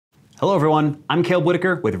Hello everyone, I'm Caleb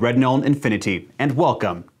Whitaker with Noland INFINITI, and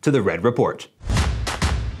welcome to the Red Report.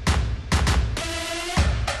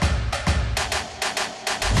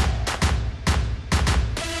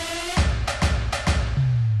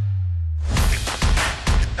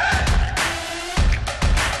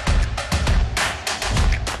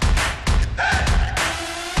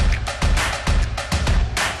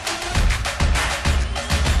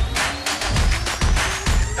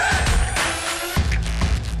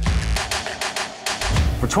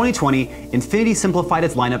 For 2020, Infiniti simplified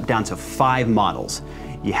its lineup down to 5 models.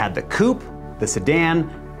 You had the coupe, the sedan,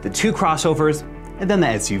 the 2 crossovers, and then the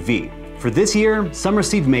SUV. For this year, some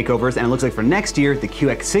received makeovers, and it looks like for next year, the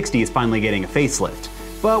QX60 is finally getting a facelift.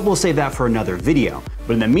 But we'll save that for another video.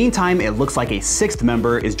 But in the meantime, it looks like a 6th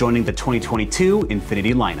member is joining the 2022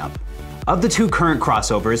 Infiniti lineup. Of the 2 current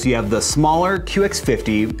crossovers, you have the smaller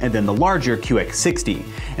QX50 and then the larger QX60.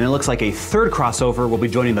 And it looks like a 3rd crossover will be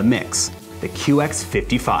joining the mix, the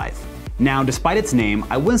QX55. Now, despite its name,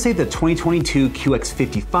 I wouldn't say the 2022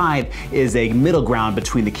 QX55 is a middle ground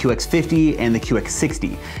between the QX50 and the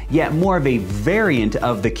QX60, yet more of a variant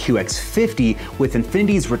of the QX50 with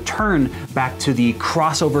Infiniti's return back to the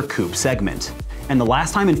crossover coupe segment. And the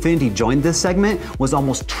last time Infiniti joined this segment was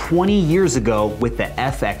almost 20 years ago with the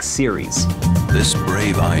FX series. This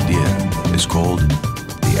brave idea is called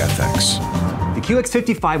the FX. The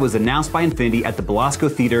QX55 was announced by Infiniti at the Belasco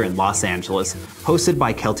Theater in Los Angeles, hosted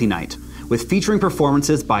by Kelty Knight, with featuring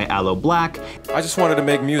performances by Aloe Black. I just wanted to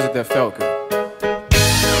make music that felt good.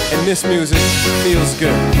 And this music feels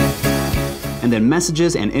good. And then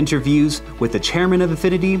messages and interviews with the chairman of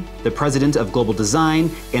Infiniti, the president of global design,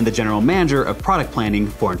 and the general manager of product planning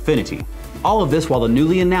for Infiniti. All of this while the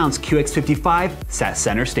newly announced QX55 sat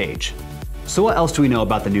center stage. So what else do we know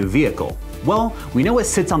about the new vehicle? Well, we know it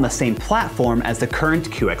sits on the same platform as the current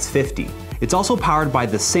QX50. It's also powered by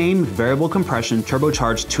the same variable compression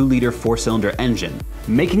turbocharged 2-liter 4-cylinder engine,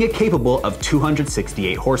 making it capable of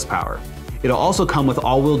 268 horsepower. It'll also come with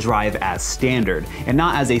all-wheel drive as standard, and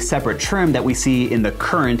not as a separate trim that we see in the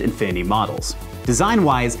current Infiniti models.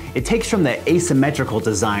 Design-wise, it takes from the asymmetrical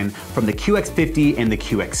design from the QX50 and the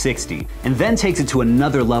QX60, and then takes it to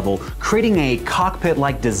another level, creating a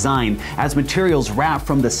cockpit-like design as materials wrap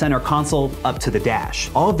from the center console up to the dash.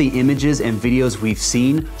 All of the images and videos we've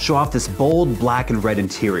seen show off this bold black and red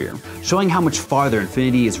interior, showing how much farther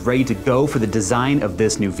Infiniti is ready to go for the design of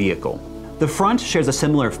this new vehicle. The front shares a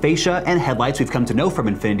similar fascia and headlights we've come to know from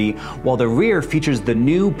Infiniti, while the rear features the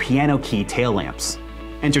new piano key tail lamps.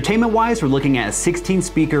 Entertainment-wise, we're looking at a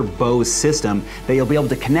 16-speaker Bose system that you'll be able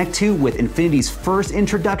to connect to with Infiniti's first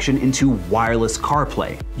introduction into wireless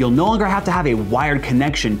CarPlay. You'll no longer have to have a wired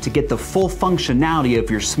connection to get the full functionality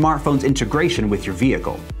of your smartphone's integration with your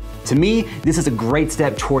vehicle. To me, this is a great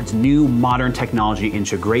step towards new modern technology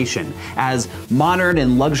integration, as modern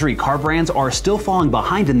and luxury car brands are still falling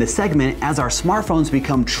behind in this segment as our smartphones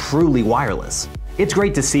become truly wireless. It's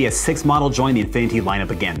great to see a 6th model join the Infiniti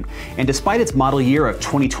lineup again, and despite its model year of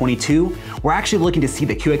 2022, we're actually looking to see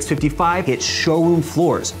the QX55 hit showroom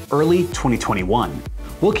floors early 2021.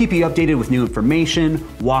 We'll keep you updated with new information,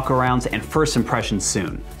 walkarounds, and first impressions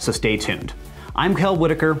soon, so stay tuned. I'm Caleb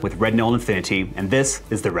Whitaker with Noland INFINITI, and this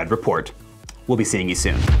is the Red Report. We'll be seeing you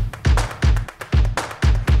soon.